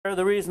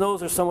The reason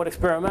those are somewhat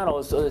experimental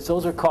is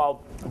those are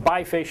called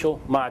bifacial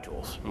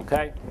modules,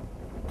 okay?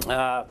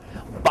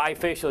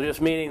 Bifacial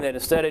just meaning that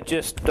instead of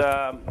just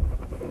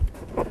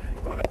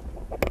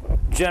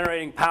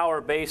generating power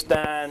based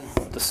on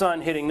the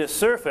sun hitting this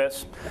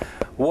surface,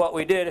 what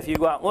we did, if you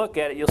go out and look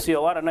at it, you'll see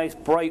a lot of nice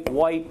bright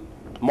white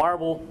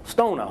marble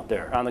stone out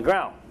there on the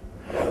ground.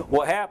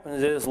 What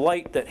happens is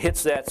light that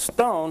hits that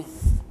stone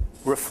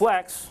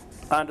reflects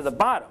onto the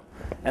bottom,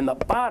 and the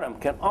bottom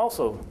can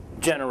also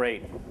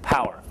generate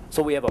power.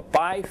 So we have a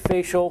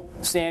bifacial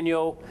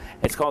Sanyo.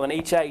 It's called an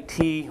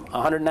HIT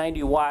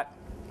 190 watt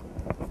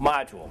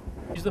module.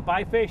 These are the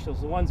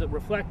bifacials, the ones that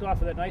reflect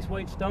off of that nice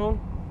white stone.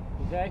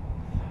 Okay.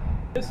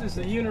 This is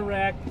the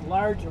Unirac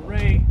large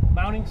array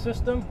mounting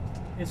system.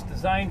 It's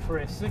designed for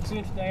a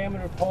 6-inch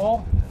diameter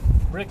pole.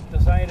 Rick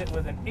designed it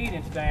with an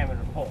 8-inch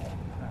diameter pole.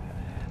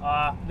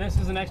 This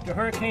is an extra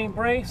hurricane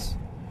brace.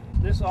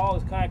 This all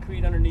is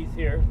concrete underneath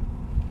here.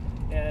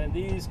 And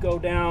these go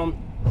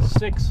down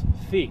 6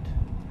 feet.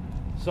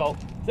 So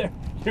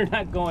they're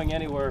not going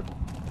anywhere.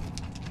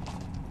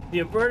 The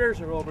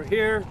inverters are over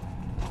here.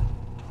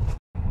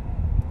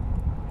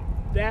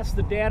 That's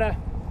the data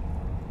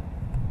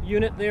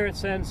unit there. It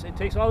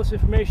takes all this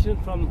information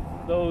from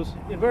those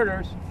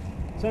inverters,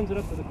 sends it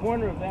up to the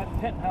corner of that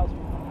penthouse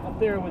up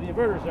there where the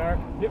inverters are.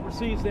 It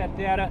receives that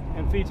data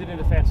and feeds it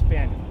into Fat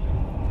Spaniel.